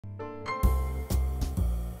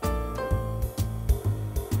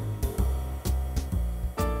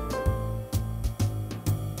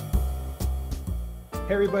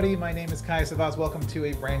Hey everybody, my name is Kai Savas. Welcome to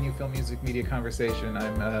a brand new Film Music Media conversation.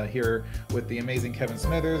 I'm here with the amazing Kevin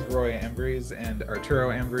Smithers, Roy Ambriz, and Arturo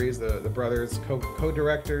Ambriz, the brothers,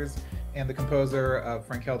 co-directors, and the composer of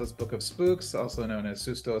Frankelda's Book of Spooks, also known as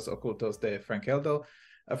Sustos Ocultos de Frankelda.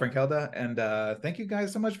 And thank you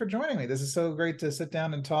guys so much for joining me. This is so great to sit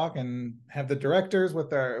down and talk and have the directors with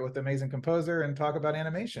the amazing composer and talk about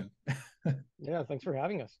animation. Yeah, thanks for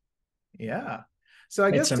having us. Yeah. So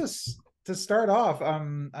I guess to start off, first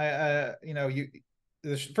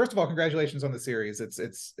of all, congratulations on the series.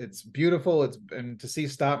 It's beautiful. And to see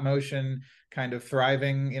stop motion kind of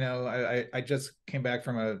thriving. I just came back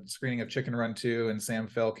from a screening of Chicken Run 2, and Sam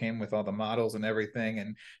Fell came with all the models and everything.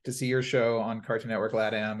 And to see your show on Cartoon Network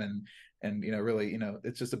LATAM and really,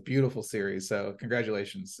 it's just a beautiful series. So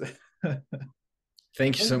congratulations.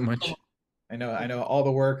 Thank you so much. I know all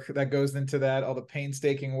the work that goes into that, all the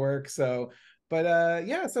painstaking work. So. But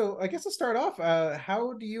so I guess to start off,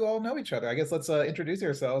 how do you all know each other? I guess let's introduce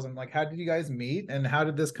yourselves and how did you guys meet and how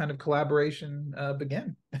did this kind of collaboration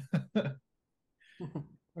begin?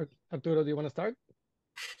 Arturo, do you want to start?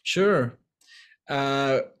 Sure.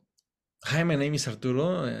 Hi, my name is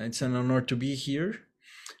Arturo. It's an honor to be here.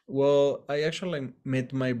 Well, I actually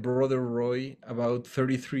met my brother Roy about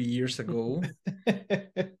 33 years ago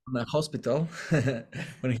in a hospital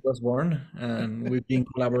when he was born, and we've been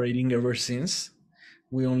collaborating ever since.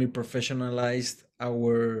 We only professionalized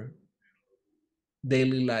our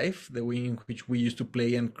daily life, the way in which we used to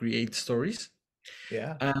play and create stories.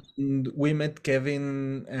 Yeah. And we met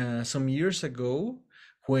Kevin some years ago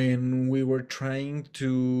when we were trying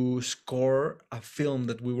to score a film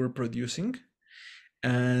that we were producing.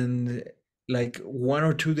 And 1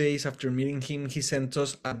 or 2 days after meeting him, he sent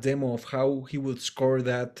us a demo of how he would score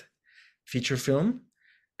that feature film,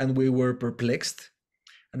 and we were perplexed.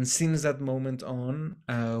 And since that moment on,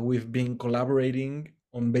 we've been collaborating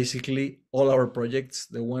on basically all our projects,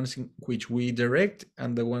 the ones in which we direct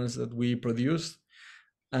and the ones that we produce.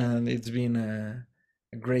 And it's been a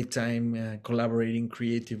great time collaborating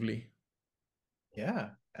creatively.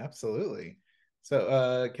 Yeah, absolutely.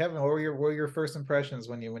 So, Kevin, what were your first impressions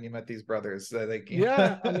when you met these brothers?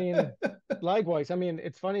 Yeah, I mean, likewise. I mean,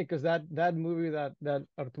 it's funny because that movie that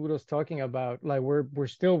Arturo's talking about, we're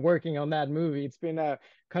still working on that movie. It's been a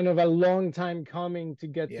kind of a long time coming to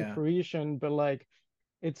get to fruition, but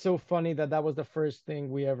it's so funny that was the first thing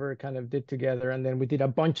we ever kind of did together, and then we did a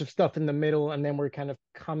bunch of stuff in the middle, and then we're kind of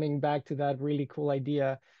coming back to that really cool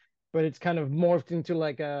idea, but it's kind of morphed into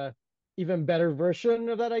a even better version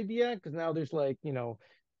of that idea because now there's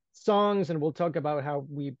songs, and we'll talk about how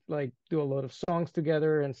we do a lot of songs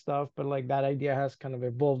together and stuff, but that idea has kind of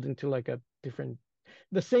evolved into a different,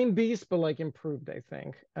 the same beast but improved, I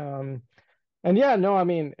think. And yeah, no, I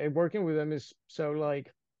mean, working with them is so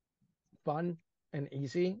fun and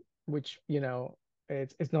easy, which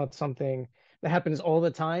it's not something that happens all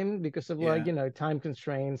the time because of time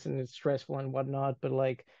constraints, and it's stressful and whatnot, but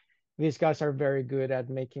these guys are very good at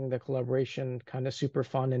making the collaboration kind of super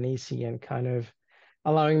fun and easy and kind of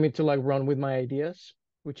allowing me to run with my ideas,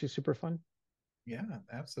 which is super fun. Yeah,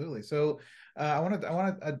 absolutely. So I want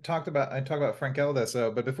to talk about Frankelda.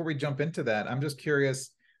 So, but before we jump into that, I'm just curious,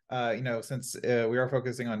 since we are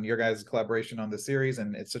focusing on your guys' collaboration on the series,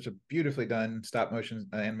 and it's such a beautifully done stop motion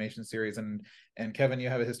animation series, and Kevin, you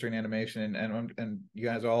have a history in animation, and you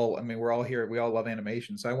guys all, I mean, we're all here, we all love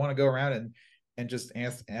animation. So I want to go around and just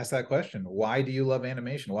ask that question. Why do you love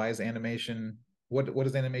animation? Why is animation, what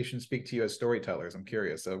does animation speak to you as storytellers? I'm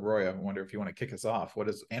curious. So Roy, I wonder if you want to kick us off. What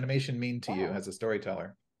does animation mean to you as a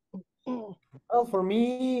storyteller? Well, for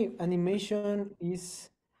me, animation is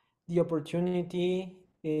the opportunity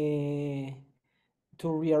to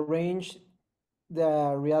rearrange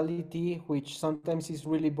the reality, which sometimes is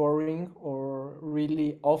really boring or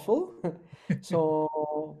really awful.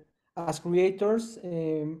 So, as creators,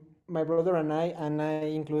 my brother and I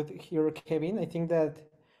include here Kevin, I think that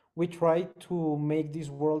we try to make this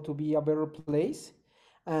world to be a better place,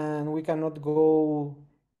 and we cannot go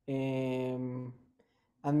and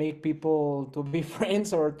make people to be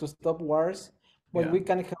friends or to stop wars, but we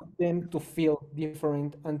can help them to feel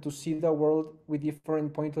different and to see the world with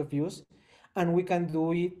different point of views, and we can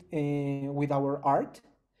do it with our art.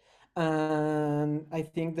 And I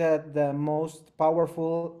think that the most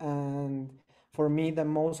powerful and for me the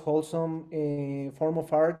most wholesome form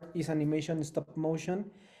of art is animation stop motion,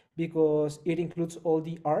 because it includes all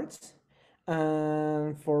the arts.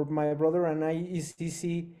 And for my brother and I, it's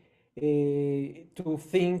easy to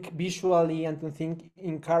think visually and to think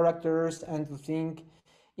in characters and to think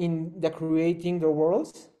in the creating the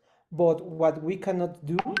worlds. But what we cannot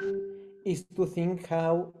do is to think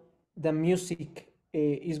how the music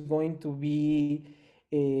is going to be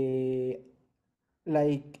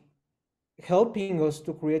like helping us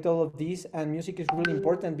to create all of this. And music is really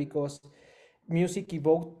important because music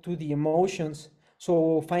evoked to the emotions.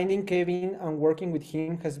 So finding Kevin and working with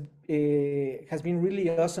him has been really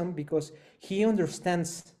awesome because he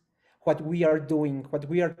understands what we are doing, what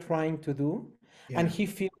we are trying to do, and Yeah. he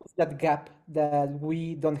feels that gap that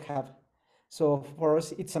we don't have. So for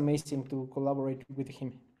us, it's amazing to collaborate with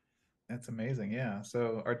him. That's amazing. Yeah.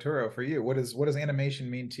 So Arturo, for you, what does animation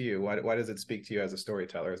mean to you? Why does it speak to you as a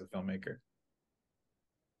storyteller, as a filmmaker?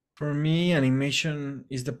 For me, animation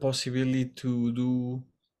is the possibility to do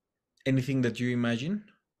anything that you imagine.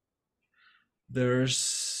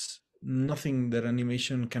 There's nothing that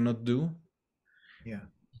animation cannot do. Yeah.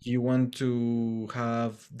 You want to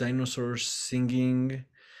have dinosaurs singing,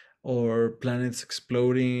 or planets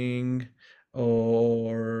exploding,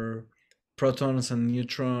 or protons and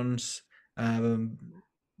neutrons um,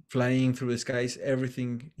 flying through the skies.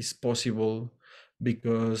 Everything is possible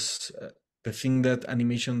because the thing that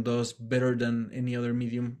animation does better than any other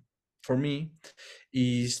medium for me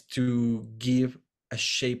is to give a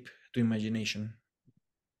shape to imagination.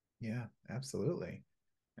 Yeah, absolutely.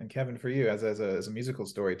 And Kevin, for you as a musical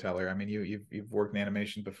storyteller, I mean, you've worked in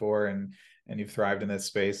animation before and you've thrived in this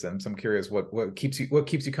space. And so I'm curious, what keeps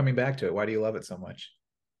you coming back to it? Why do you love it so much?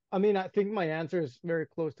 I mean, I think my answer is very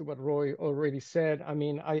close to what Roy already said. I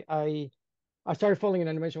mean, I started following in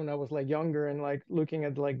animation when I was like younger and like looking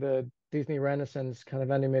at like the Disney Renaissance kind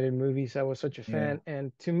of animated movies. I was such a Yeah, fan.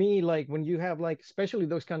 And to me, like when you have like especially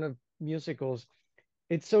those kind of musicals,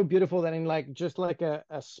 it's so beautiful that in like just like a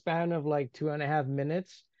span of like 2.5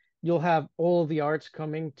 minutes, you'll have all the arts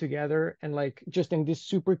coming together and like just in this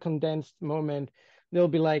super condensed moment, there'll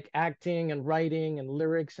be like acting and writing and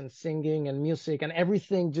lyrics and singing and music and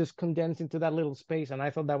everything just condensed into that little space. And I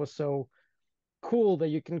thought that was so cool that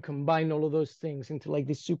you can combine all of those things into like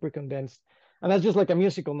this super condensed. And that's just like a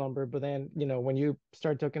musical number. But then, when you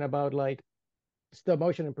start talking about like stop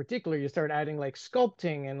motion in particular, you start adding like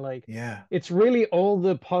sculpting and like yeah, it's really all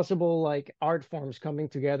the possible like art forms coming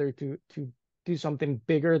together to do something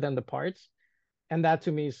bigger than the parts. And that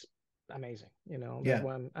to me is amazing. That's yeah.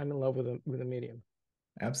 why I'm in love with the medium.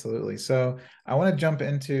 Absolutely. So I want to jump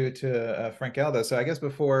into Frankelda. So I guess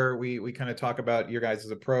before we kind of talk about your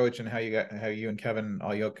guys' approach and how you and Kevin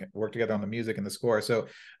all you work together on the music and the score. So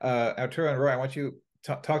Arturo and Roy, I want you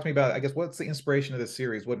talk to me about, I guess, what's the inspiration of this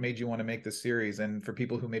series? What made you want to make this series? And for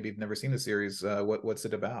people who maybe have never seen the series, what's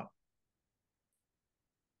it about?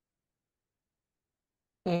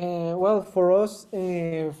 Well, for us,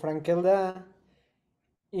 Frankelda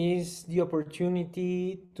is the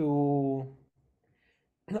opportunity to.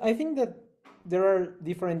 I think that there are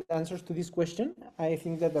different answers to this question. I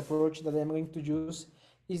think that the approach that I'm going to use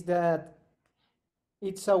is that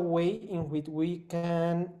it's a way in which we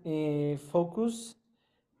can focus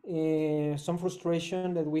some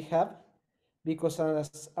frustration that we have because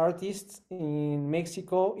as artists in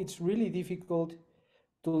Mexico, it's really difficult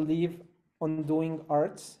to live on doing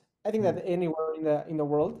arts. I think Mm, that anywhere in the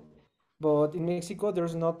world, but in Mexico,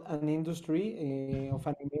 there's not an industry of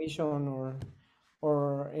animation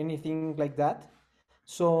or anything like that.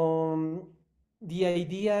 So the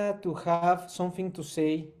idea to have something to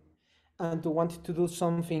say and to want to do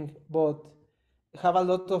something, but have a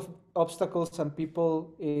lot of obstacles and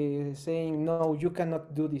people saying, no, you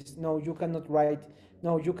cannot do this. No, you cannot write.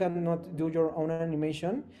 No, you cannot do your own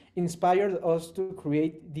animation, inspired us to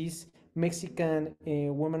create this Mexican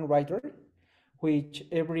woman writer, which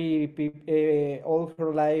all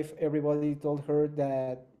her life, everybody told her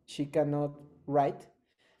that she cannot write.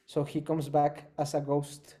 So he comes back as a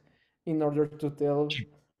ghost in order to tell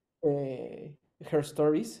her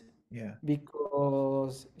stories yeah.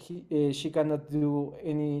 because she couldn't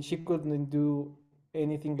do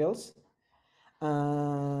anything else,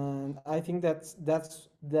 and I think that's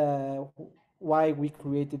the why we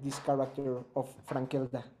created this character of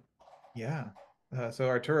Frankelda. Yeah. So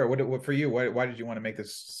Arturo, what for you? Why did you want to make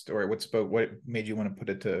this story? What made you want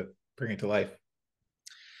to bring it to life?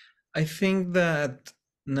 I think that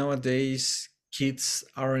nowadays kids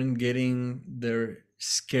aren't getting their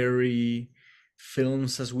scary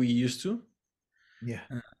films as we used to. Yeah.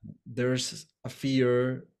 There's a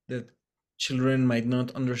fear that children might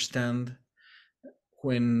not understand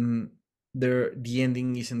when the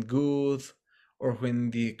ending isn't good, or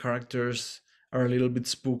when the characters are a little bit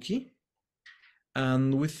spooky.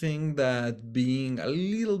 And we think that being a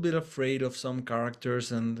little bit afraid of some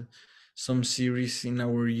characters and some series in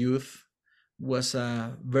our youth was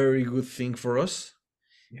a very good thing for us.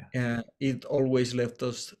 Yeah. It always left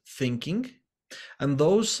us thinking. And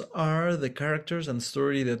those are the characters and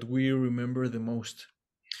story that we remember the most.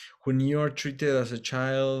 When you are treated as a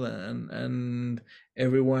child and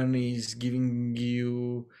everyone is giving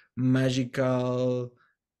you magical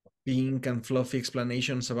pink and fluffy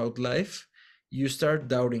explanations about life, you start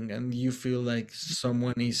doubting and you feel like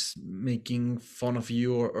someone is making fun of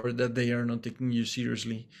you, or that they are not taking you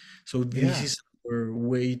seriously. So this Yeah. is our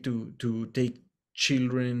way to take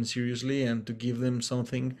children seriously and to give them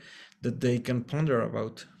something that they can ponder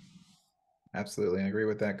about. Absolutely. I agree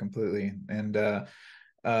with that completely. And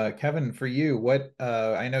Kevin, for you, what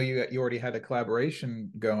I know you already had a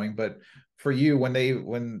collaboration going, but for you, when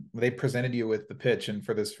they presented you with the pitch and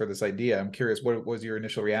for this idea, I'm curious, what was your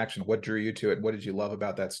initial reaction? What drew you to it? What did you love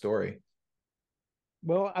about that story?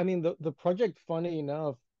 Well, I mean, the project, funny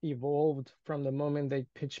enough, evolved from the moment they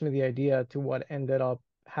pitched me the idea to what ended up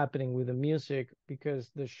happening with the music, because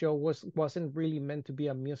the show wasn't really meant to be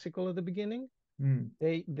a musical at the beginning. Mm,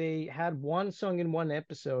 They had one song in one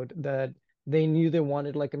episode that they knew they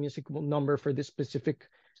wanted like a musical number for this specific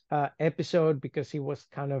episode, because it was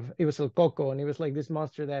El Coco, and it was like this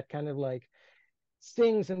monster that kind of like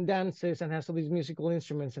sings and dances and has all these musical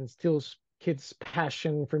instruments and steals kids'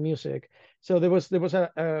 passion for music. So there was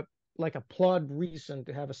a like a plot reason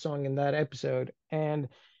to have a song in that episode. And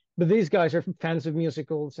but these guys are fans of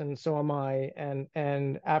musicals, and so am I.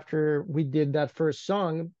 And after we did that first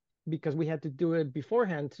song, because we had to do it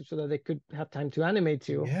beforehand so that they could have time to animate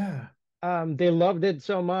to, yeah. they loved it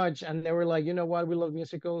so much, and they were like, you know what, we love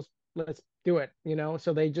musicals, let's do it,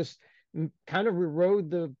 so they just kind of rewrote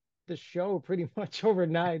the show pretty much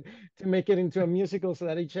overnight to make it into a musical, so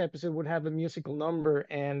that each episode would have a musical number.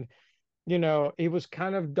 And it was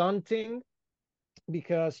kind of daunting,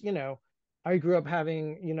 because I grew up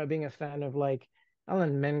having, being a fan of like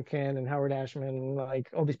Alan Menken and Howard Ashman, like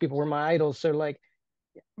all these people were my idols. So like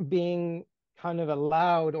being kind of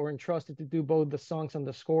allowed or entrusted to do both the songs and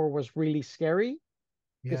the score was really scary,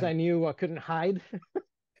 because Yeah. I knew I couldn't hide.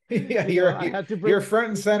 Yeah, I had to you're bring, front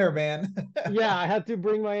and center, man. yeah, I had to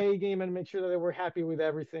bring my A game and make sure that they were happy with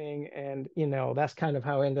everything. And that's kind of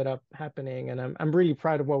how it ended up happening. And I'm really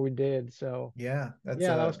proud of what we did. So Yeah, that's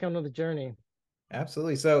yeah, that was kind of the journey.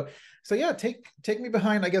 absolutely. So yeah, take me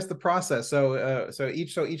behind, I guess, the process. So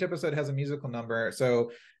each episode has a musical number.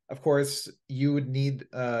 So of course you would need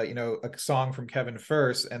a song from Kevin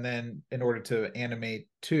first, and then in order to animate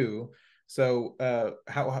two. So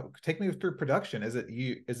how take me through production. Is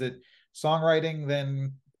it songwriting,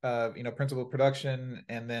 then principal production,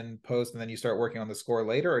 and then post, and then you start working on the score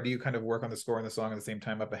later, or do you kind of work on the score and the song at the same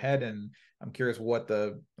time up ahead? And I'm curious what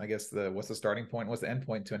what's the starting point, what's the end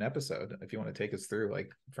point to an episode, if you want to take us through like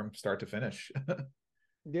from start to finish.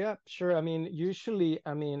 Yeah, sure. I mean, usually,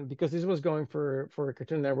 because this was going for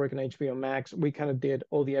Cartoon Network and HBO Max, we kind of did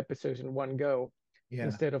all the episodes in one go, Yeah.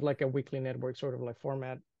 instead of like a weekly network sort of like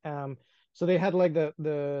format. So they had like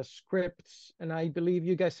the scripts, and I believe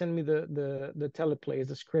you guys send me the teleplays,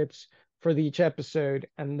 the scripts for each episode,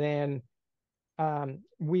 and then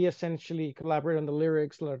we essentially collaborate on the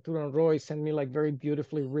lyrics. Arturo and Roy send me like very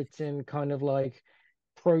beautifully written kind of like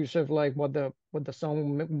prose of like what the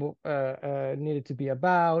song needed to be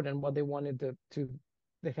about, and what they wanted to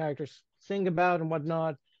the characters sing about and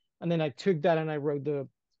whatnot. And then I took that and I wrote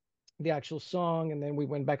the actual song, and then we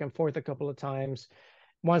went back and forth a couple of times.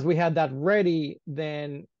 Once we had that ready,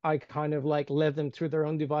 then I kind of like led them through their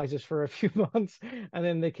own devices for a few months, and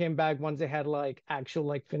then they came back once they had like actual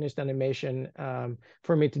like finished animation,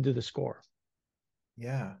 for me to do the score.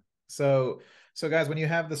 Yeah. So guys, when you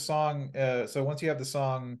have the song, so once you have the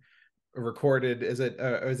song recorded, is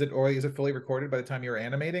it fully recorded by the time you're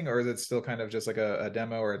animating, or is it still kind of just like a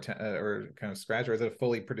demo or kind of scratch, or is it a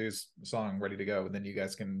fully produced song ready to go, and then you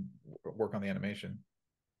guys can work on the animation?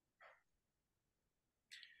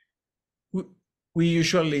 We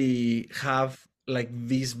usually have like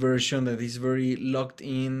this version that is very locked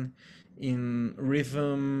in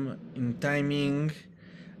rhythm, in timing,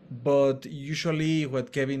 but usually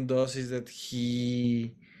what Kevin does is that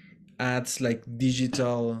he adds like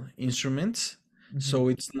digital instruments. Mm-hmm. So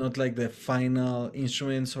it's not like the final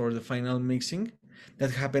instruments or the final mixing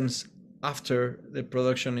that happens after the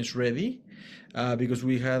production is ready, because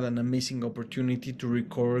we had an amazing opportunity to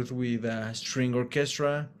record with a string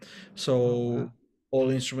orchestra. Oh So wow. all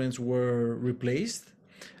instruments were replaced,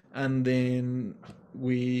 and then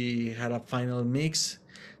we had a final mix.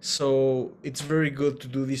 So it's very good to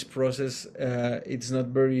do this process. It's not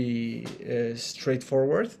very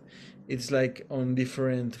straightforward. It's like on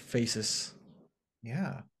different phases.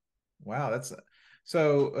 Yeah. Wow, that's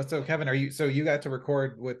so Kevin, so you got to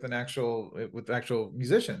record with actual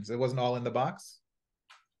musicians. It wasn't all in the box?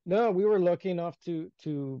 No, we were lucky enough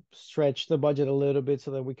to stretch the budget a little bit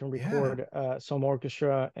so that we can Yeah. record some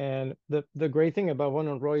orchestra. And the great thing about Juan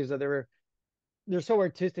and Roy is that they're so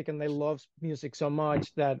artistic and they love music so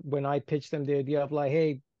much that when I pitched them the idea of like,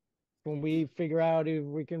 hey, when we figure out if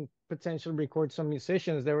we can potentially record some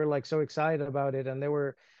musicians, they were like so excited about it, and they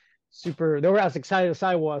were as excited as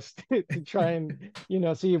I was to try and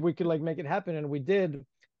see if we could like make it happen, and we did.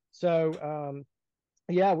 So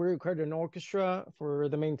yeah, we recorded an orchestra for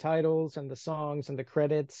the main titles and the songs and the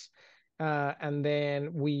credits. And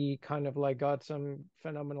then we kind of like got some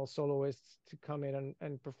phenomenal soloists to come in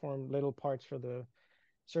and perform little parts for the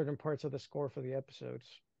certain parts of the score for the episodes.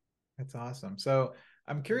 That's awesome. So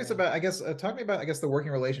I'm curious Yeah. about, I guess, talk to me about, I guess, the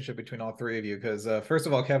working relationship between all three of you. Because first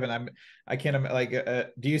of all, Kevin, I can't like,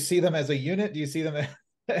 do you see them as a unit? Do you see them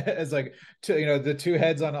as like the two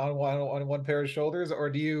heads on one pair of shoulders, or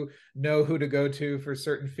do you know who to go to for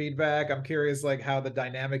certain feedback? I'm curious, like how the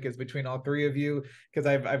dynamic is between all three of you, because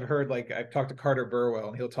I've heard, like, I've talked to Carter Burwell,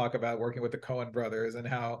 and he'll talk about working with the Coen brothers and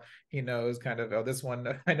how he knows kind of, oh, this one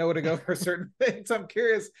I know where to go for certain things. I'm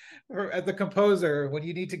curious, as the composer, when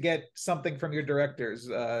you need to get something from your directors,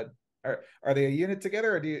 are they a unit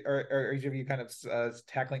together, or are each of you kind of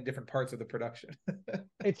tackling different parts of the production?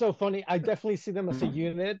 It's so funny. I definitely see them as a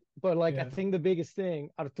unit, but like I Yeah. think the biggest thing,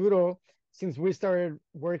 Arturo, since we started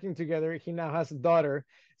working together, he now has a daughter.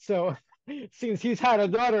 So since he's had a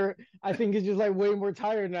daughter, I think he's just like way more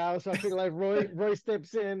tired now. So I feel like Roy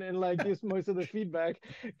steps in and like gives most of the feedback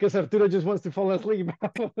because Arturo just wants to fall asleep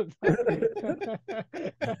all the time.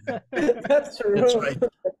 That's That's true. right.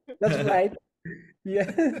 That's right.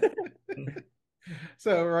 Yeah.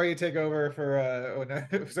 So Roy, you take over for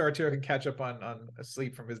so Arturo can catch up on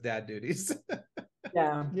sleep from his dad duties.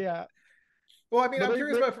 Yeah. Yeah, Well, I mean, but I'm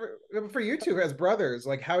curious about for you two as brothers,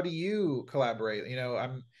 like how do you collaborate? I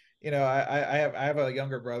have a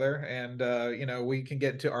younger brother, and we can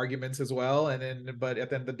get into arguments as well, and then but at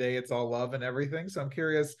the end of the day, it's all love and everything. So I'm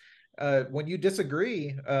curious, when you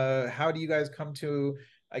disagree, how do you guys come to,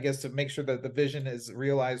 I guess, to make sure that the vision is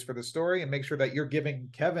realized for the story, and make sure that you're giving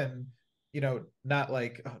Kevin, not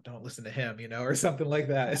like, oh, don't listen to him, or something like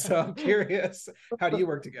that. So I'm curious, how do you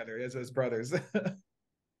work together as brothers?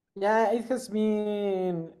 Yeah, it has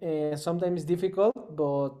been sometimes difficult,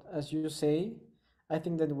 but as you say, I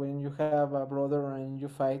think that when you have a brother and you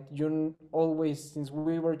fight, always, since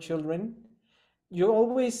we were children, you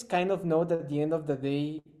always kind of know that at the end of the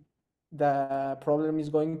day, the problem is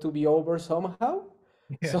going to be over somehow.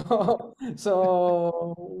 Yeah.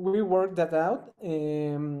 So we worked that out.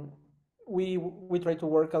 We try to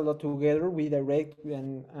work a lot together. We direct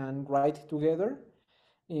and write together.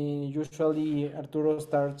 Usually Arturo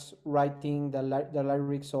starts writing the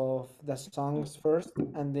lyrics of the songs first,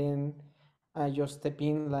 and then I just step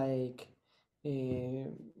in like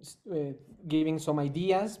giving some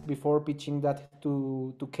ideas before pitching that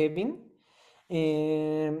to Kevin.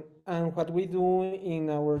 And what we do in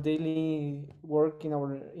our daily work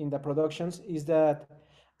in the productions is that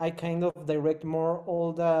I kind of direct more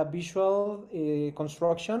all the visual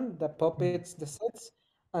construction, the puppets, the sets,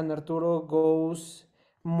 and Arturo goes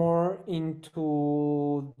more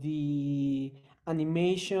into the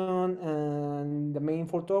animation and the main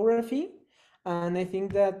photography. And I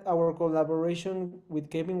think that our collaboration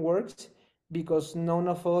with Kevin works because none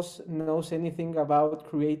of us knows anything about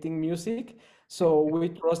creating music. So we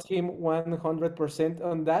trust him 100%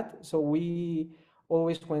 on that. So we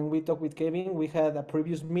always, when we talk with Kevin, we had a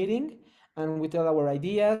previous meeting and we tell our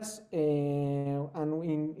ideas. And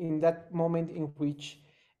in that moment in which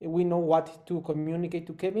we know what to communicate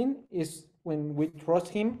to Kevin is when we trust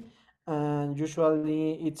him. And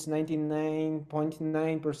usually it's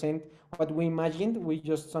 99.9% what we imagined. We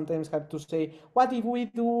just sometimes have to say, what if we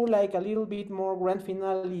do like a little bit more grand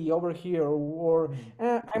finale over here? Or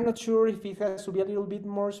I'm not sure if it has to be a little bit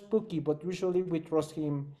more spooky, but usually we trust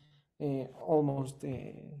him almost.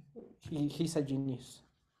 He's a genius.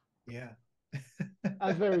 Yeah.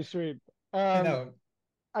 that's very sweet. I Um, know.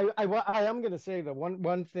 I am gonna say that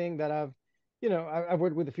one thing that I've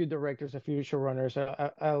worked with a few directors, a few showrunners,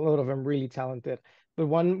 a lot of them really talented. But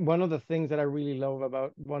one of the things that I really love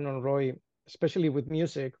about One on Roy, especially with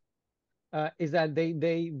music, is that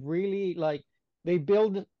they really like they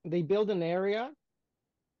build an area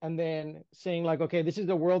and then saying like, okay, this is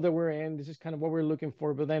the world that we're in, this is kind of what we're looking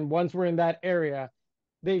for. But then once we're in that area,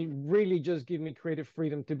 they really just give me creative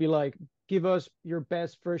freedom to be like, give us your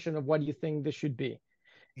best version of what you think this should be.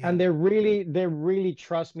 And Yeah. they really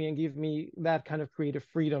trust me and give me that kind of creative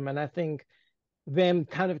freedom. And I think them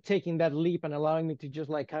kind of taking that leap and allowing me to just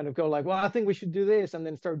like kind of go like, well, I think we should do this, and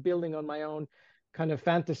then start building on my own kind of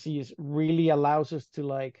fantasies really allows us to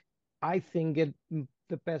like, I think, get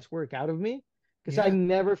the best work out of me, because I Yeah.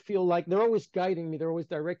 never feel like they're always guiding me, they're always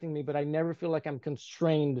directing me, but I never feel like I'm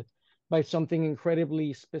constrained by something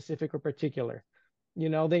incredibly specific or particular. You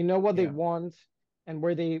know, they know what they Yeah. want and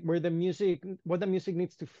where the music, what the music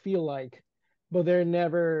needs to feel like, but they're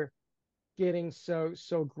never getting so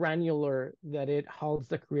granular that it halts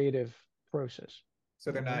the creative process.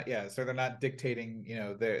 So they're You know? not, yeah. So they're not dictating.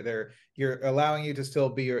 They're you're allowing you to still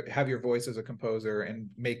be have your voice as a composer and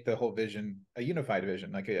make the whole vision a unified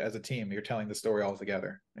vision, like as a team. You're telling the story all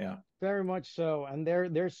together. Yeah. Very much so. And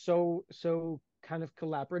they're so kind of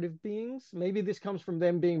collaborative beings. Maybe this comes from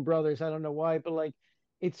them being brothers. I don't know why, but like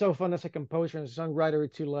it's so fun as a composer and a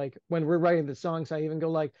songwriter to like, when we're writing the songs, I even go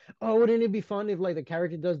like, oh, wouldn't it be fun if like the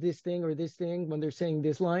character does this thing or this thing when they're saying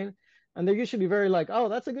this line? And they're usually very like, oh,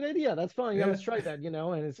 that's a good idea. That's fun. Yeah, Yeah. let's try that, you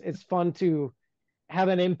know, and it's fun to have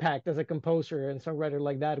an impact as a composer and songwriter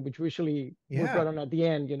like that, which usually we're brought Yeah. on at the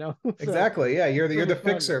end, you know. So Exactly. Yeah, you're really the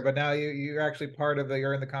fun. fixer, but now you're actually part of the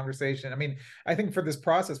you're in the conversation. I mean, I think for this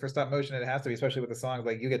process for stop motion, it has to be, especially with the songs,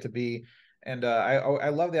 like you get to be, and I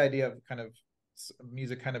love the idea of kind of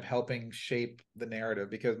music kind of helping shape the narrative,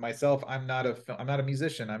 because myself, I'm not a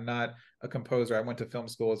musician, I'm not a composer. I went to film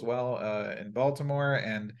school as well in Baltimore,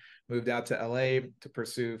 and moved out to LA to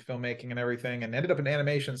pursue filmmaking and everything, and ended up in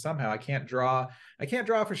animation somehow. I can't draw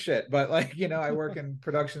for shit, but like, I work in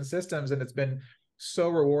production systems, and it's been so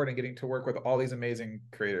rewarding getting to work with all these amazing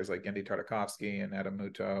creators like Gendy Tartakovsky and Adam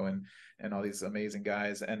Muto and all these amazing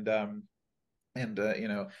guys, and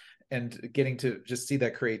and getting to just see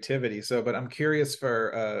that creativity. So, but I'm curious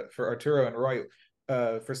for Arturo and Roy,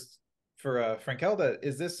 for Frankelda,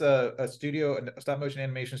 is this a studio, a stop motion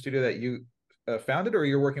animation studio that you founded, or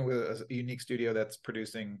you're working with a unique studio that's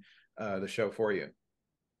producing the show for you?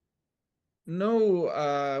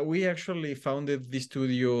 No, we actually founded the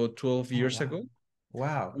studio 12 Oh, years wow. ago.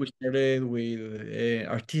 Wow. We started with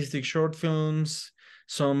artistic short films,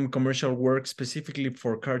 some commercial work specifically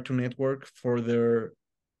for Cartoon Network for their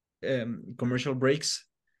commercial breaks,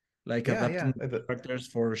 like Yeah, yeah. adapting characters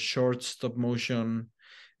for short stop motion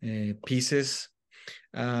pieces.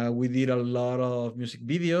 We did a lot of music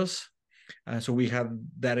videos. So we had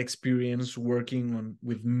that experience working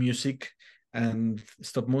with music and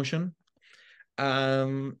stop motion.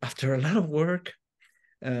 After a lot of work,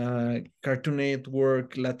 Cartoon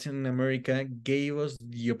Network Latin America gave us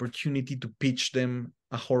the opportunity to pitch them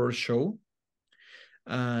a horror show.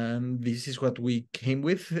 And this is what we came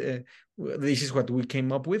with. This is what we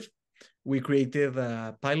came up with. We created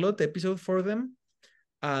a pilot episode for them.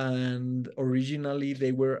 And originally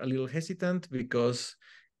they were a little hesitant because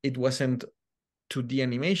it wasn't 2D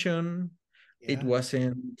animation. Yeah. It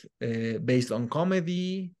wasn't based on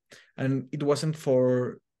comedy, and it wasn't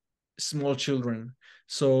for small children.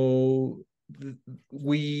 So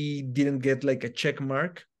we didn't get like a check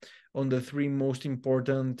mark on the three most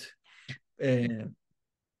important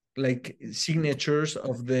like signatures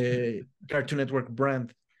of the Cartoon Network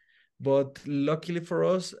brand. But luckily for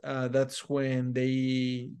us, that's when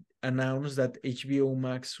they announced that HBO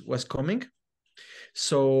Max was coming.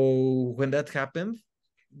 So when that happened,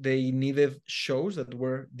 they needed shows that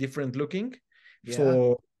were different looking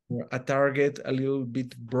for a target a little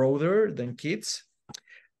bit broader than kids.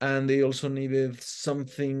 And they also needed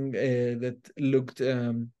something that looked,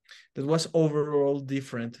 that was overall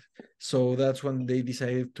different. So that's when they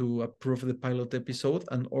decided to approve the pilot episode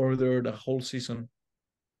and order the whole season.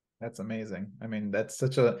 That's amazing. I mean, that's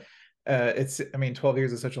such a I mean, 12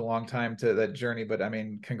 years is such a long time to that journey, but I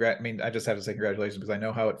mean, I just have to say congratulations, because I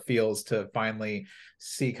know how it feels to finally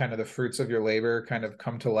see kind of the fruits of your labor kind of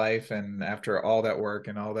come to life, and after all that work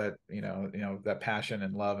and all that, that passion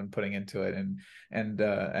and love and putting into it,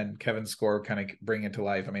 and Kevin's score kind of bring it to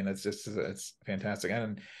life. I mean, it's fantastic.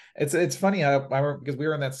 And it's funny how because we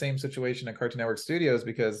were in that same situation at Cartoon Network Studios,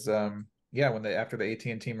 because when after the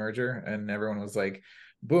AT&T merger, and everyone was like,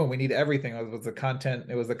 boom, we need everything. It was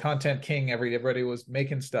the content king. Everybody was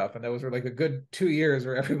making stuff, and those were like a good 2 years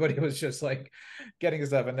where everybody was just like getting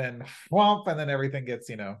stuff, and then whomp, and then everything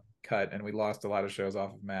gets cut, and we lost a lot of shows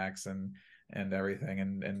off of Max and everything,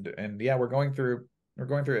 and yeah, we're going through.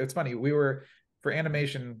 It's funny, for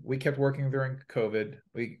animation, we kept working during COVID.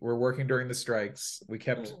 We were working during the strikes. We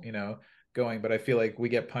kept going, but I feel like we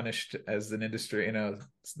get punished as an industry,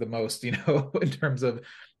 it's the most, in terms of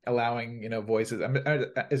allowing, voices.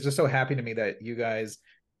 It's just so happy to me that you guys,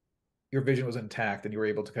 your vision was intact and you were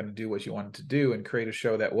able to kind of do what you wanted to do and create a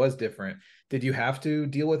show that was different. Did you have to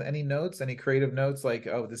deal with any notes, any creative notes like,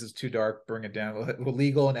 oh, this is too dark, bring it down?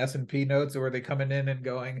 Legal and S&P notes, or were they coming in and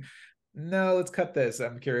going, no, let's cut this?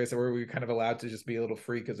 I'm curious. Or were we kind of allowed to just be a little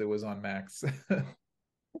free because it was on Max?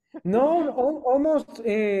 No, almost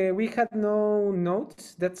we had no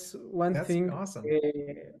notes. That's one That's thing. awesome.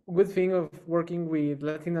 Good thing of working with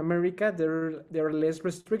Latin America. There are less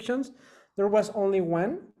restrictions. There was only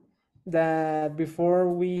one that before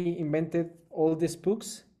we invented all the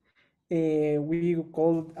spooks, we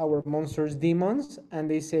called our monsters demons, and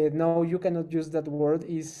they said, no, you cannot use that word.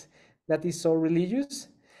 That is so religious.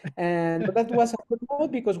 And but that was a good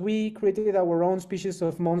mode because we created our own species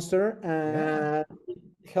of monster and it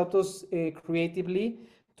helped us creatively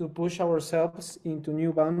to push ourselves into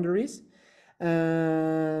new boundaries.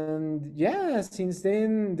 And yeah, since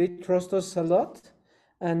then they trust us a lot,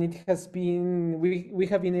 and it has been we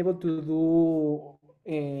have been able to do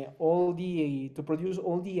all the to produce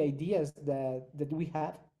all the ideas that we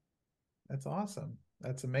had. That's awesome.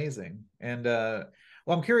 That's amazing. And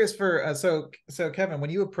well, I'm curious for so Kevin, when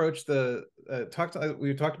you approach the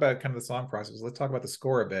we talked about kind of the song process. Let's talk about the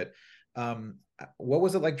score a bit. What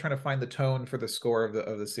was it like trying to find the tone for the score of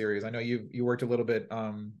the series? I know you worked a little bit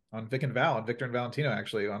on Victor and Valentino,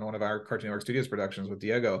 actually, on one of our Cartoon Network Studios productions with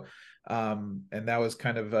Diego. And that was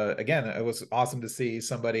kind of again, it was awesome to see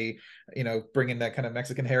somebody, bringing that kind of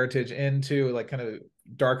Mexican heritage into like kind of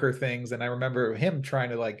darker things. And I remember him trying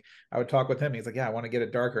to, like, I would talk with him, he's like, yeah, I want to get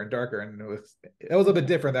it darker and darker, and it was a little bit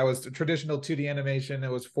different. That was traditional 2D animation. It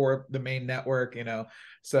was for the main network,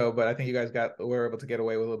 so, but I think you guys were able to get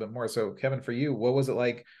away with a little bit more. So Kevin, for you, what was it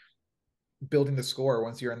like building the score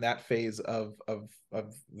once you're in that phase of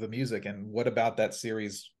the music? And what about that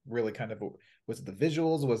series really kind of, was it the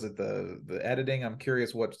visuals, was it the editing? I'm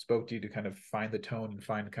curious what spoke to you to kind of find the tone and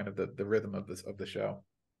find kind of the rhythm of the show.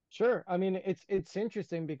 Sure. I mean, it's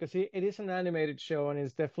interesting because it is an animated show and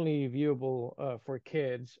it's definitely viewable for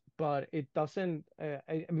kids, but it doesn't.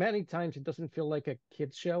 Many times it doesn't feel like a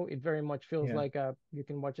kids show. It very much feels like you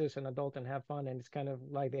can watch this as an adult and have fun, and it's kind of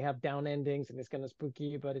like they have down endings and it's kind of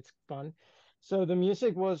spooky, but it's fun. So the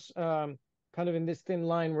music was kind of in this thin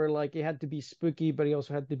line where like it had to be spooky, but it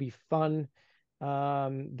also had to be fun.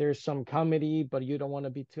 There's some comedy, but you don't want to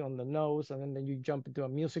be too on the nose, and then you jump into a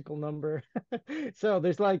musical number. So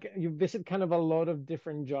there's like you visit kind of a lot of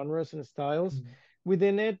different genres and styles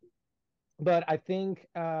within it. But I think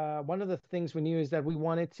one of the things we knew is that we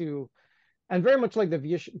wanted to, and very much like the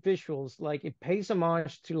visuals, like it pays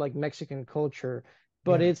homage to like Mexican culture,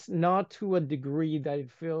 but it's not to a degree that it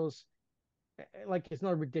feels like it's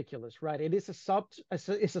not ridiculous, right? It is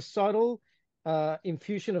it's a subtle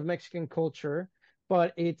infusion of Mexican culture,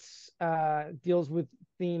 but it's deals with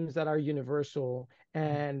themes that are universal.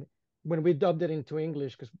 And when we dubbed it into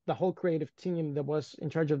English, because the whole creative team that was in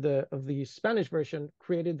charge of the Spanish version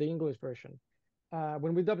created the English version.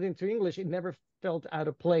 When we dubbed it into English, it never felt out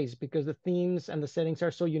of place because the themes and the settings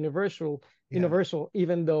are so universal,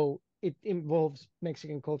 even though it involves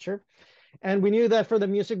Mexican culture. And we knew that for the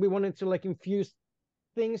music, we wanted to like infuse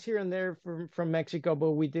things here and there from Mexico,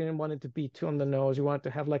 but we didn't want it to be too on the nose. We wanted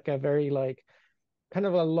to have like a very like kind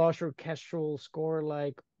of a lush orchestral score,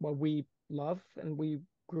 like what we love and we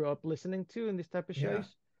grew up listening to in this type of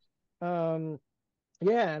shows. And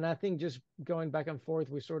I think just going back and forth,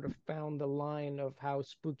 we sort of found the line of how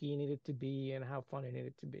spooky it needed to be and how fun it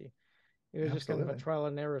needed to be. It was just kind of a trial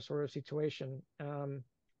and error sort of situation.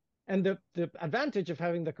 And the advantage of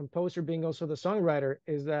having the composer being also the songwriter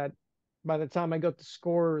is that by the time I got to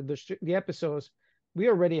score the episodes, we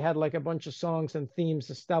already had like a bunch of songs and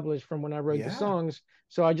themes established from when I wrote the songs.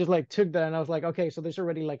 So I just like took that and I was like, okay, so there's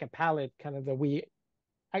already like a palette kind of that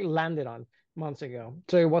I landed on months ago.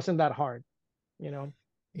 So it wasn't that hard,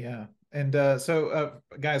 Yeah. And so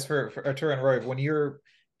guys, for Arturo and Roy, when you're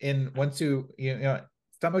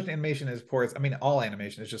stop motion animation is porous. I mean, all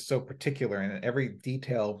animation is just so particular, and every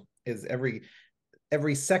detail is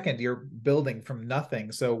every second you're building from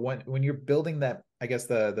nothing. So when you're building that, I guess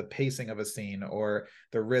the pacing of a scene or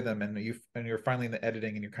the rhythm, and you're finally in the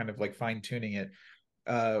editing and you're kind of like fine tuning it.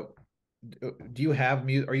 Do you have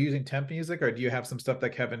are you using temp music, or do you have some stuff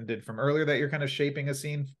that Kevin did from earlier that you're kind of shaping a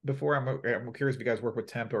scene before? I'm curious if you guys work with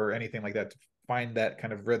temp or anything like that to find that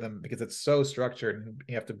kind of rhythm, because it's so structured and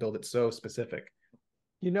you have to build it so specific.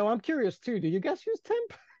 I'm curious too. Do you guys use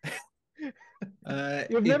temp?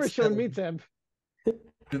 You've never shown me temp.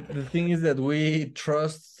 The thing is that we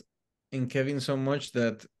trust in Kevin so much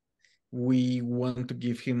that we want to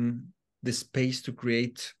give him the space to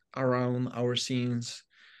create around our scenes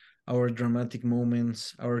our dramatic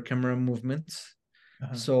moments, our camera movements.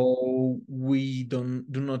 Uh-huh. So we do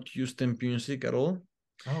not use temp music at all.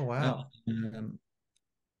 Oh wow.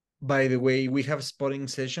 By the way, we have spotting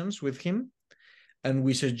sessions with him, and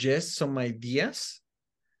we suggest some ideas,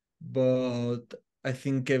 but I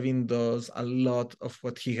think Kevin does a lot of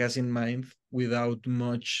what he has in mind without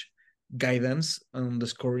much guidance on the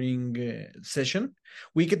scoring session.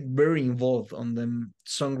 We get very involved on the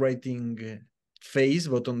songwriting phase,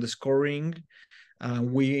 but on the scoring,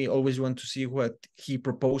 we always want to see what he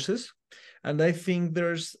proposes. And I think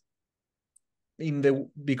there's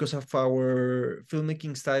because of our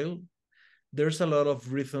filmmaking style, there's a lot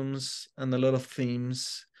of rhythms and a lot of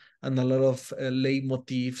themes and a lot of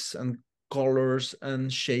leitmotifs and colors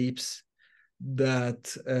and shapes that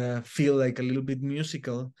feel like a little bit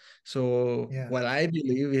musical. So what I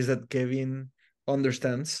believe is that Kevin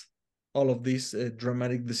understands all of these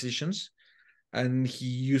dramatic decisions, and he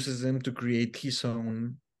uses them to create his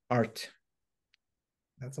own art.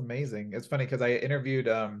 That's amazing. It's funny because I interviewed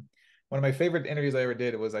one of my favorite interviews I ever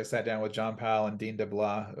did was I sat down with John Powell and Dean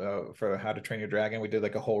DeBlois for How to Train Your Dragon. We did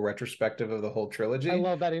like a whole retrospective of the whole trilogy. I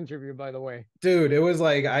love that interview, by the way. Dude, it was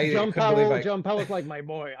like John Powell's like my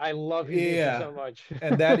boy. I love his music so much.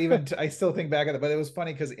 And that even I still think back at it, but it was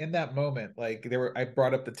funny because in that moment, like I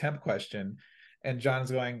brought up the temp question, and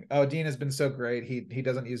John's going, "Oh, Dean has been so great. He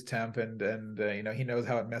doesn't use temp, and you know, he knows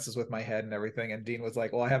how it messes with my head and everything." And Dean was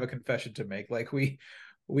like, "Well, I have a confession to make. Like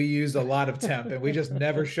we used a lot of temp, and we just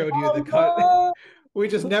never showed you the cut. We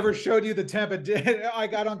just never showed you the temp." And I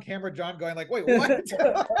got on camera, John going like, "Wait, what?"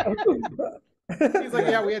 He's like,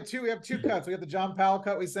 "Yeah, we have two cuts. We have the John Powell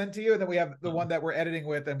cut we sent to you, and then we have the one that we're editing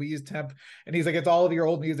with, and we use temp." And he's like, "It's all of your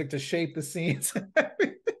old music to shape the scenes."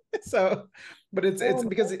 So, but it's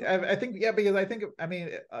because I think because I mean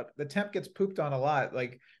the temp gets pooped on a lot,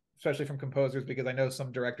 like especially from composers, because I know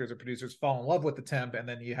some directors or producers fall in love with the temp, and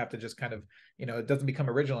then you have to just kind of, you know, it doesn't become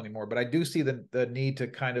original anymore. But I do see the need to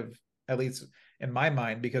kind of, at least in my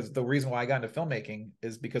mind, because the reason why I got into filmmaking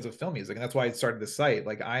is because of film music, and that's why I started the site.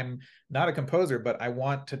 Like, I'm not a composer, but I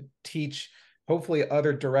want to teach hopefully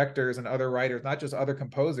other directors and other writers, not just other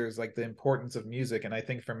composers, like the importance of music. And I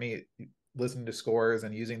think for me, listening to scores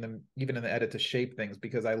and using them even in the edit to shape things,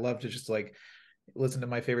 because I love to just like listen to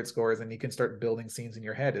my favorite scores, and you can start building scenes in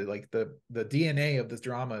your head. Like the DNA of this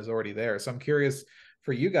drama is already there. So I'm curious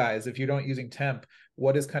for you guys, if you don't using temp,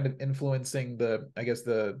 what is kind of influencing I guess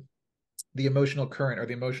the emotional current or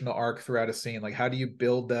the emotional arc throughout a scene? Like, how do you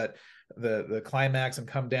build that the climax and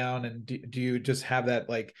come down? And do you just have that,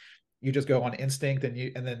 like, you just go on instinct,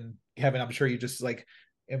 and then Kevin, I'm sure you just like,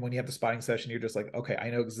 and when you have the spotting session, you're just like, okay, I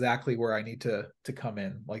know exactly where I need to come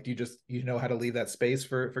in. Like, do you just, you know how to leave that space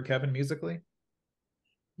for Kevin musically?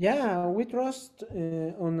 Yeah, we trust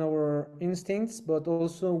on our instincts, but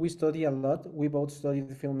also we study a lot. We both studied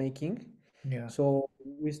filmmaking. Yeah. So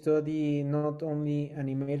we study not only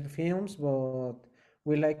animated films, but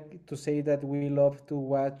we like to say that we love to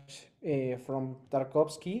watch from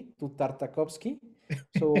Tarkovsky to Tartakovsky.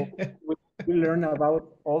 So we learn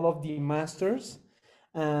about all of the masters.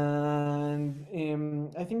 And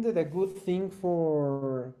I think that a good thing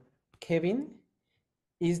for Kevin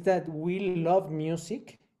is that we love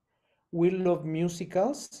music, we love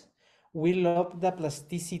musicals, we love the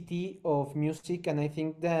plasticity of music, and I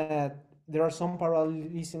think that there are some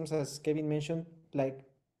parallelisms, as Kevin mentioned, like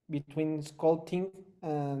between sculpting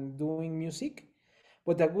and doing music.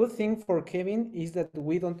 But the good thing for Kevin is that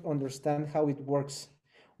we don't understand how it works.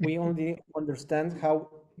 We only understand how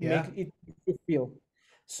Yeah. make it feel.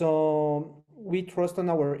 So we trust on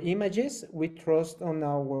our images, we trust on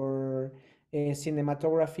our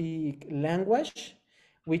cinematographic language.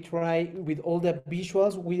 We try with all the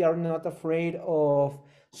visuals. We are not afraid of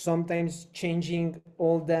sometimes changing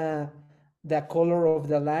all the color of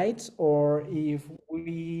the lights, or if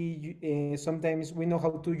we sometimes we know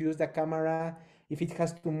how to use the camera, if it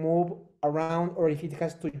has to move around or if it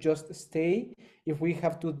has to just stay, if we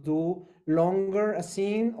have to do longer a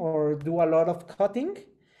scene or do a lot of cutting.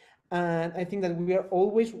 And I think that we are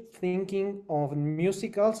always thinking of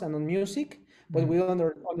musicals and on music, but we don't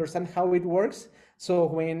understand how it works. So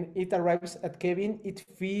when it arrives at Kevin, it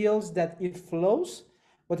feels that it flows,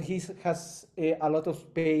 but he has a lot of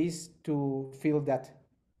space to feel that.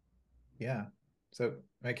 Yeah. So,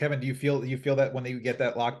 like, Kevin, do you feel that when you get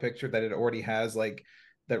that lock picture that it already has like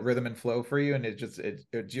that rhythm and flow for you, and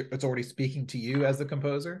it's already speaking to you as the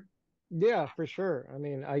composer? Yeah, for sure. I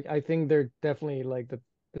mean, I think they're definitely like the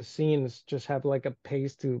scenes just have like a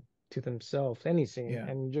pace to themselves, any scene, Yeah.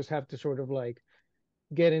 and you just have to sort of like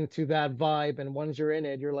get into that vibe. And once you're in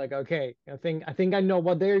it, you're like, okay, I think I know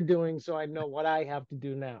what they're doing, so I know what I have to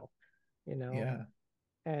do now. you know. Yeah.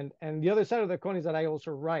 And the other side of the coin is that I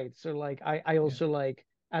also write. So like I Yeah. also like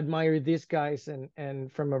admire these guys,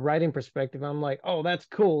 and from a writing perspective, I'm like, oh, that's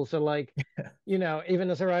cool. So like, you know, even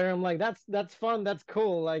as a writer, I'm like, that's fun, that's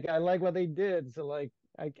cool. Like I like what they did. So like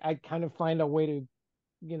I kind of find a way to,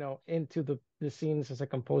 you know, into the scenes as a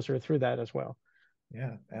composer through that as well.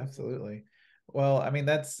 Yeah, absolutely. Well, I mean,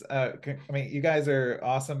 that's I mean, you guys are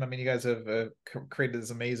awesome. I mean, you guys have created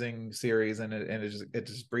this amazing series, and it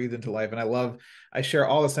just breathed into life. And I share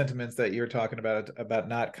all the sentiments that you're talking about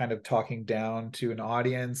not kind of talking down to an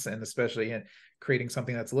audience, and especially in creating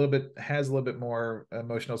something that's has a little bit more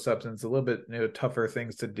emotional substance, a little bit, you know, tougher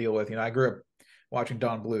things to deal with. You know, I grew up watching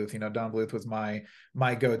Don Bluth. You know, Don Bluth was my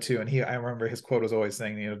go-to, and I remember his quote was always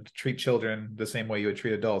saying, you know, treat children the same way you would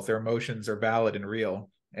treat adults. Their emotions are valid and real.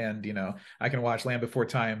 And, you know, I can watch Land Before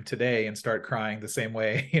Time today and start crying the same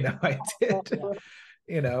way, you know, I did,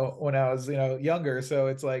 you know, when I was, you know, younger. So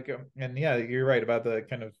it's like, and yeah, you're right about the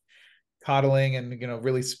kind of coddling and, you know,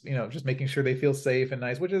 really, you know, just making sure they feel safe and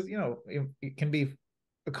nice, which is, you know, it can be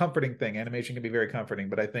a comforting thing. Animation can be very comforting,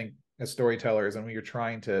 but I think as storytellers, and when you're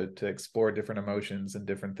trying to explore different emotions and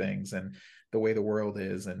different things and the way the world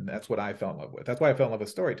is, and that's what I fell in love with. That's why I fell in love with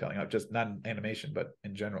storytelling, not just not in animation, but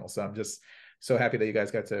in general. So I'm just so happy that you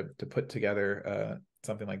guys got to put together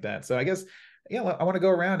something like that. So I guess, yeah, I want to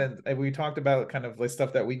go around, and we talked about kind of like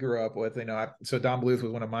stuff that we grew up with. You know, so Don Bluth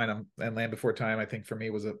was one of mine, and Land Before Time, I think for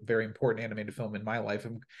me was a very important animated film in my life.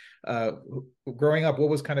 And growing up, what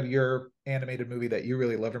was kind of your animated movie that you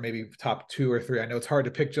really loved, or maybe top two or three? I know it's hard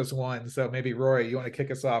to pick just one. So maybe Roy, you want to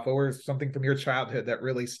kick us off? What was something from your childhood that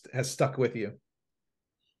really has stuck with you?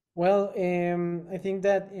 Well, I think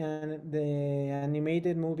that the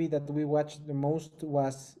animated movie that we watched the most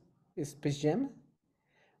was Space Jam.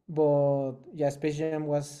 But yeah, Space Jam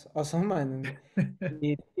was awesome, and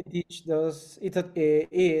it teach those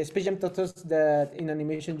Space Jam taught us that in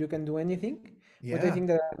animation you can do anything. But I Yeah. think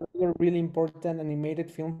that another really important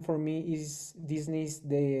animated film for me is Disney's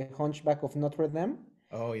The Hunchback of Notre Dame,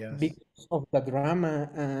 Oh yes. because of the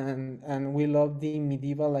drama, and we love the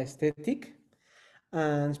medieval aesthetic.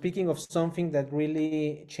 And speaking of something that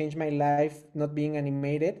really changed my life, not being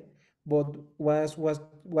animated, but was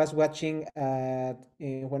watching at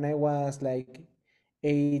when I was like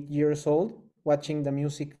 8 years old, watching the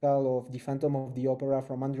musical of The Phantom of the Opera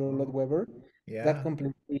from Andrew Lloyd Oh Webber. That yeah.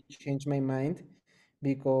 completely changed my mind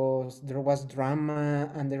because there was drama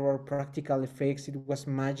and there were practical effects. It was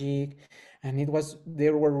magic, and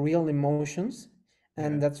there were real emotions, Yeah.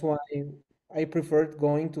 and that's why I preferred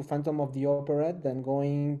going to Phantom of the Opera than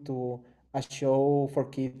going to a show for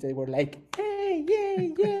kids. They were like, "Hey,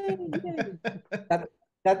 yay, yay, yay!" That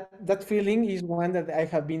that feeling is one that I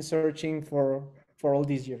have been searching for all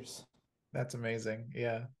these years. That's amazing.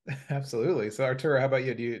 Yeah, absolutely. So Arturo, how about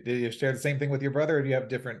you? Do you share the same thing with your brother, or do you have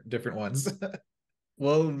different ones?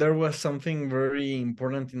 Well, there was something very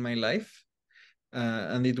important in my life,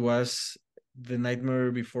 and it was the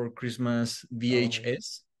Nightmare Before Christmas Oh,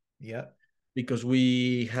 VHS, yeah. because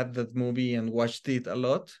we had that movie and watched it a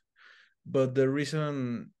lot. But the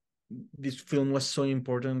reason this film was so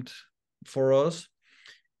important for us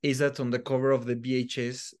is that on the cover of the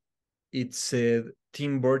VHS, it said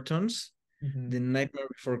Tim Burton's Hmm. The Nightmare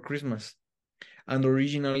Before Christmas. And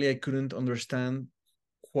originally, I couldn't understand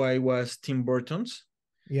why it was Tim Burton's,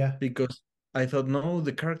 Yeah. because I thought, no,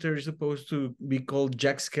 the character is supposed to be called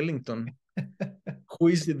Jack Skellington. Who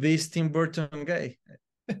is this Tim Burton guy?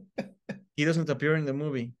 He doesn't appear in the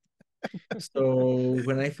movie. So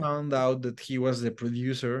when I found out that he was the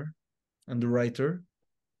producer and the writer,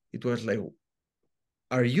 it was like,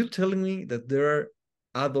 are you telling me that there are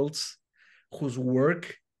adults whose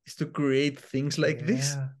work is to create things like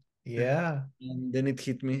this? Yeah. Yeah. And then it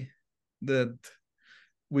hit me that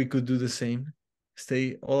we could do the same.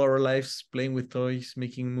 Stay all our lives playing with toys,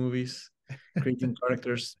 making movies, creating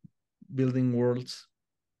characters, building worlds.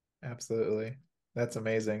 Absolutely. That's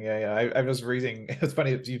amazing. Yeah, yeah. I was reading. It's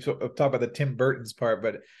funny you talk about the Tim Burton's part,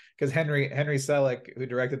 but because Henry Selick, who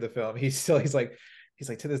directed the film, he's like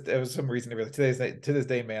to this. There was some reason to this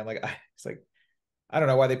day, man. Like it's like I don't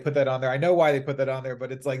know why they put that on there. I know why they put that on there,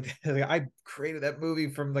 but it's like, like I created that movie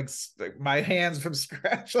from like my hands from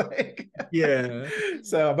scratch. Like, Yeah.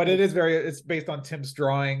 so, but it's based on Tim's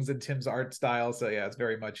drawings and Tim's art style. So yeah, it's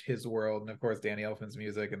very much his world. And of course, Danny Elfman's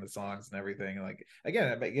music and the songs and everything. And like,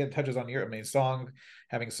 again, it touches on your, I mean,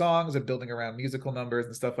 having songs and building around musical numbers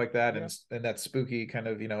and stuff like that. Yeah. And that spooky kind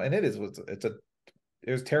of, you know, and it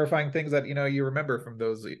was terrifying things that, you know, you remember from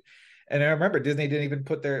those. And I remember Disney didn't even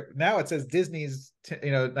put now it says Disney's,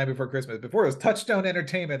 Night Before Christmas. Before it was Touchstone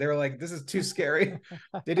Entertainment. They were like, this is too scary.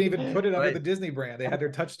 They didn't even put it under Right. the Disney brand. They had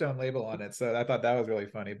their Touchstone label on it. So I thought that was really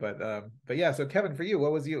funny. But yeah, so Kevin, for you,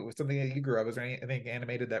 what was something that you grew up? Was there anything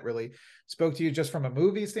animated that really spoke to you just from a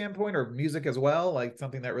movie standpoint or music as well? Like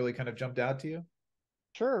something that really kind of jumped out to you?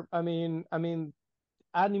 Sure. I mean,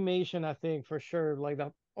 animation, I think for sure, like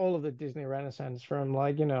that, all of the Disney Renaissance from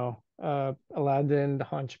like, Aladdin, The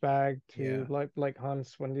Hunchback to Yeah. like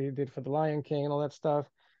Hans when they did for The Lion King and all that stuff.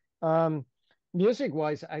 Um, Music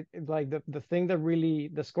wise, I like the thing that really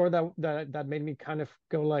the score that made me kind of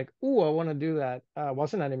go like, ooh, I want to do that.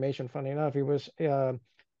 Wasn't animation, funny enough. It was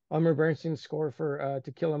Elmer Bernstein's score for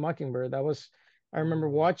To Kill a Mockingbird. That was I remember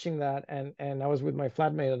watching that and I was with my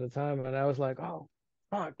flatmate at the time and I was like, oh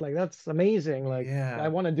fuck, like that's amazing. Like I Yeah.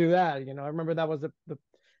 want to do that. I remember that was the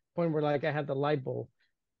point where like I had the light bulb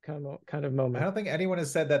kind of I moment. don't think anyone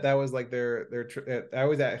has said that was like I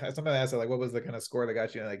always ask, somebody asked like, what was the kind of score that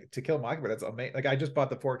got you like To Kill a Mockingbird? That's amazing. Like I just bought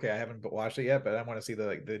the 4K. I haven't watched it yet, but I want to see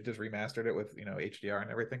they just remastered it with HDR and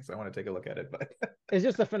everything. So I want to take a look at it. But It's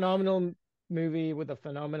just a phenomenal movie with a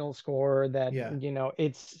phenomenal score that yeah,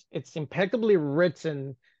 it's impeccably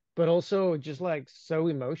written, but also just like so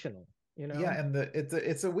emotional. yeah, and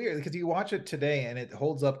it's a weird because you watch it today and it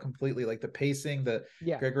holds up completely. Like the pacing, the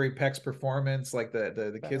Yeah, Gregory Peck's performance, like the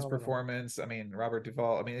kids' phenomenal. performance. I mean, Robert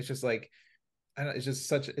Duvall. I mean, it's just like I don't know,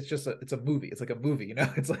 it's a movie. It's like a movie,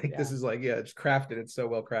 It's like this Yeah, is like, yeah, it's crafted. It's so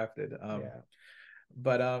well crafted. yeah.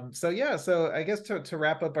 But so yeah, so I guess to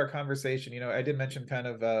wrap up our conversation, I did mention kind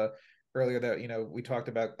of earlier that we talked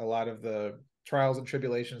about a lot of the trials and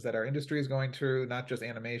tribulations that our industry is going through, not just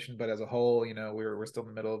animation but as a whole. We're still in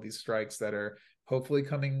the middle of these strikes that are hopefully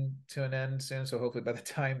coming to an end soon, so hopefully by the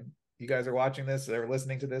time you guys are watching this or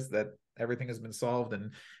listening to this, that everything has been solved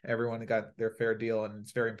and everyone got their fair deal, and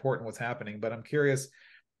it's very important what's happening. But I'm curious,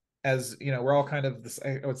 as we're all kind of this,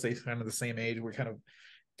 I would say kind of the same age, we're kind of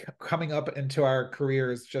coming up into our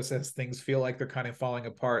careers just as things feel like they're kind of falling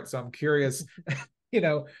apart. So I'm curious,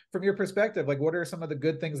 from your perspective, like what are some of the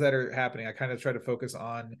good things that are happening? I kind of try to focus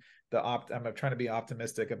on I'm trying to be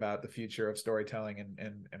optimistic about the future of storytelling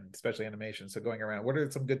and especially animation. So going around, what are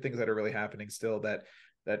some good things that are really happening still that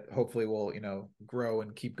hopefully will, grow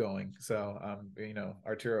and keep going? So,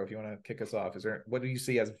 Arturo, if you want to kick us off, what do you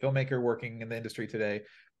see as a filmmaker working in the industry today?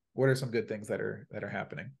 What are some good things that are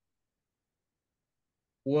happening?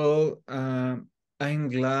 Well, I'm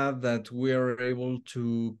glad that we are able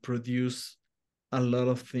to produce a lot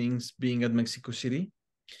of things being at Mexico City.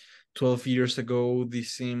 12 years ago,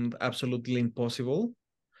 this seemed absolutely impossible.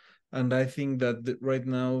 And I think that right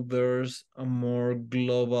now there's a more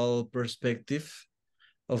global perspective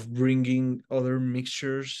of bringing other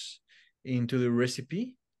mixtures into the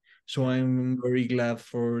recipe. So I'm very glad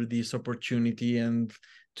for this opportunity and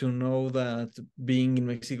to know that being in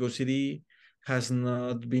Mexico City has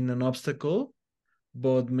not been an obstacle,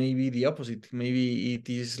 but maybe the opposite. Maybe it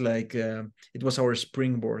is like it was our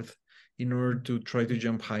springboard in order to try to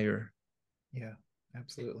jump higher. Yeah,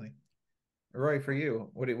 absolutely. Roy, for you,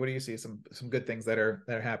 what do you see some good things that are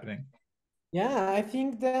happening? Yeah, I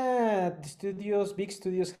think that the studios, big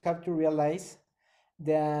studios, have to realize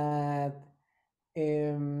that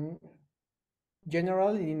um,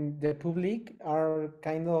 general in the public are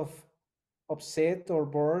kind of upset or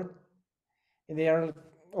bored. They are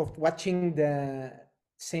of watching the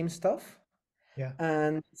same stuff, Yeah,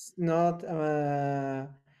 and it's not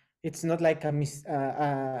like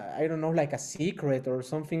I don't know, like a secret or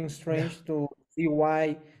something no, strange to see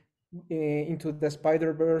why Into the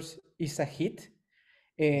Spider-Verse is a hit,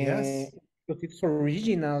 yes, because it's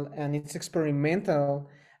original and it's experimental,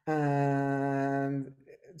 and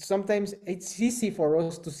sometimes it's easy for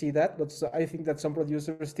us to see that, but I think that some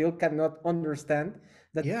producers still cannot understand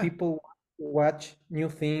that yeah, people watch new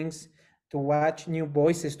things, to watch new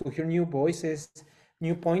voices, to hear new voices,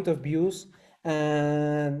 new point of views.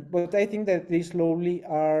 And but I think that they slowly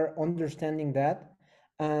are understanding that,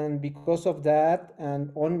 and because of that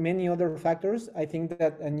and on many other factors, I think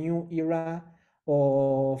that a new era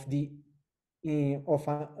of the of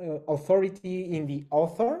authority in the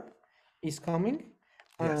author is coming.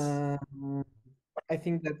 yes. um, I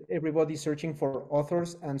think that everybody's searching for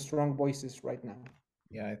authors and strong voices right now.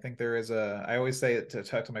 Yeah, I think there is I always say it to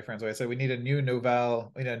talk to my friends. I say we need a new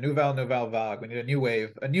nouvelle, we need a nouvelle vague. We need a new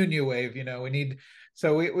wave, a new wave. We need.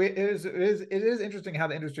 So it is interesting how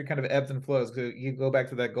the industry kind of ebbs and flows. Because you go back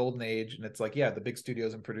to that golden age, and it's like, yeah, the big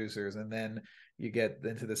studios and producers, and then you get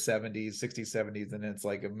into the 70s, 60s, 70s, and it's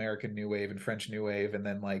like American new wave and French new wave, and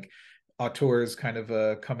then like auteurs kind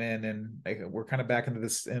of come in, and like, we're kind of back into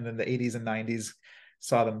this, and then the 80s and 90s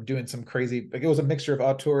saw them doing some crazy, like it was a mixture of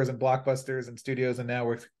auteurs and blockbusters and studios, and now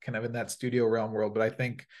we're kind of in that studio realm world. But I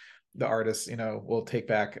think the artists, you know, will take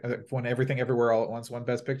back when Everything Everywhere All at Once won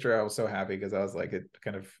Best Picture. I was so happy because I was like,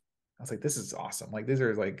 I was like, this is awesome. Like this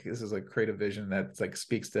is like creative vision that like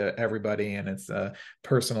speaks to everybody, and it's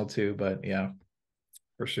personal too. But yeah,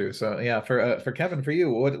 for sure. So yeah, for Kevin, for you,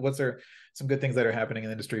 what's there some good things that are happening in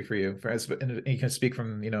the industry for you? And you can speak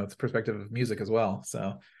from, you know, the perspective of music as well.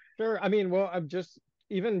 So sure. I mean, well, I'm just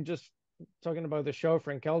talking about the show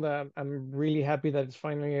Frankelda. I'm really happy that it's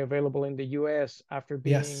finally available in the US after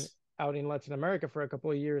being out in Latin America for a couple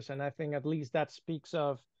of years, and I think at least that speaks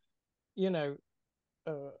of, you know,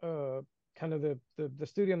 kind of the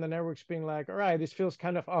studio and the networks being like, all right, this feels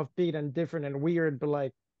kind of offbeat and different and weird, but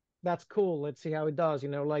like that's cool. Let's see how it does. You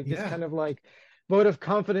know, like this kind of like vote of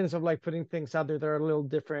confidence of like putting things out there that are a little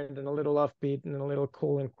different and a little offbeat and a little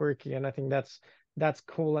cool and quirky. And I think that's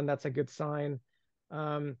cool, and that's a good sign.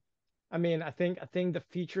 I mean, I think the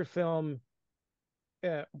feature film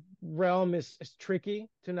realm is tricky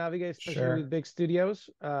to navigate, especially with big studios.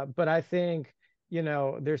 But I think, you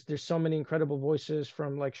know, there's so many incredible voices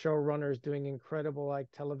from like showrunners doing incredible like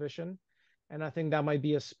television, and I think that might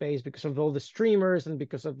be a space because of all the streamers and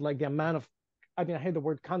because of like the amount of, I mean, I hate the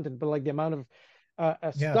word content, but like the amount of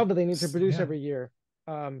stuff that they need to produce every year.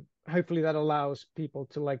 Hopefully that allows people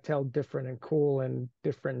to like tell different and cool and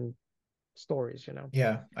different stories, you know.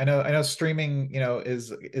 I know streaming, you know,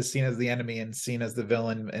 is seen as the enemy and seen as the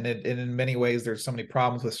villain, and in many ways there's so many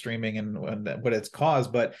problems with streaming and what it's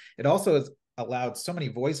caused, but it also has allowed so many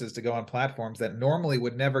voices to go on platforms that normally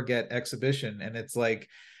would never get exhibition. And it's like,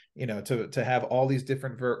 you know, to have all these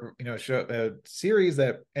different series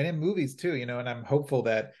that, and in movies too, you know. And I'm hopeful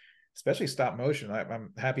that, especially stop motion,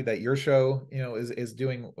 I'm happy that your show, you know, is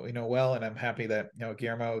doing, you know, well. And I'm happy that, you know,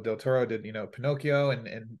 Guillermo del Toro did, you know, Pinocchio,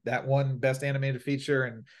 and that won Best Animated Feature.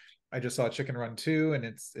 And I just saw Chicken Run 2, and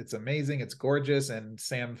it's amazing, it's gorgeous. And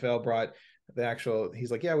Sam Fell brought the actual,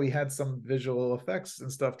 he's like, yeah, we had some visual effects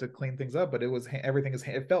and stuff to clean things up, but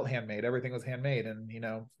it felt handmade, everything was handmade. And, you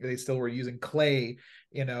know, they still were using clay,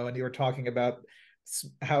 you know. And you were talking about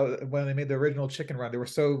how when they made the original Chicken Run, they were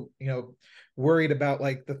so, you know, worried about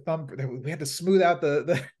like the thumb, we had to smooth out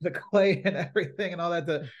the clay and everything and all that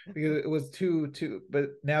because it was too, but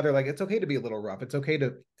now they're like, it's okay to be a little rough, it's okay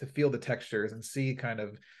to feel the textures and see kind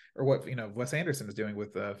of, or what, you know, Wes Anderson is doing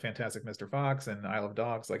with Fantastic Mr. Fox and Isle of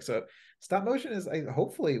Dogs. Like, so stop motion is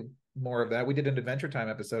hopefully more of that. We did an Adventure Time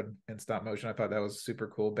episode in stop motion, I thought that was super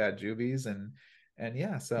cool, Bad Juvies, and and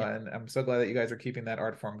I'm so glad that you guys are keeping that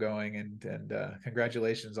art form going, and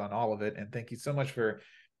congratulations on all of it, and thank you so much for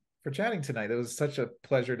chatting tonight. It was such a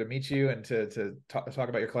pleasure to meet you and to talk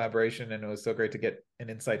about your collaboration, and it was so great to get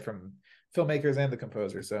an insight from filmmakers and the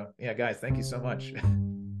composer. So yeah, guys, thank you so much.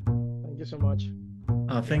 Thank you so much.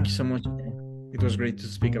 Thank you so much. It was great to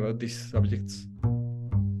speak about these subjects.